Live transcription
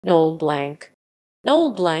Noël Blank.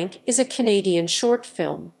 Noël Blank is a Canadian short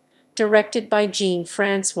film, directed by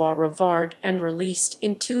Jean-François Rivard and released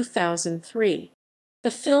in 2003.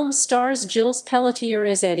 The film stars Gilles Pelletier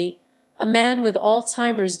as Eddy, a man with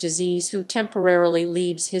Alzheimer's disease who temporarily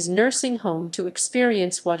leaves his nursing home to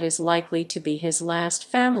experience what is likely to be his last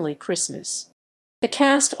family Christmas. The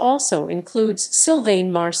cast also includes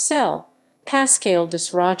Sylvain Marcel, Pascale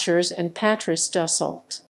Desrochers, and Patrice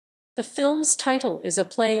Dussault. The film's title is a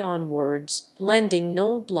play on words, blending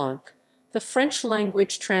Noël Blanc, the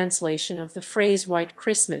French-language translation of the phrase White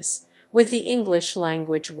Christmas, with the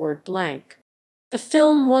English-language word blank. The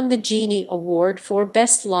film won the Genie Award for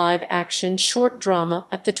Best Live Action Short Drama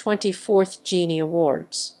at the 24th Genie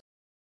Awards.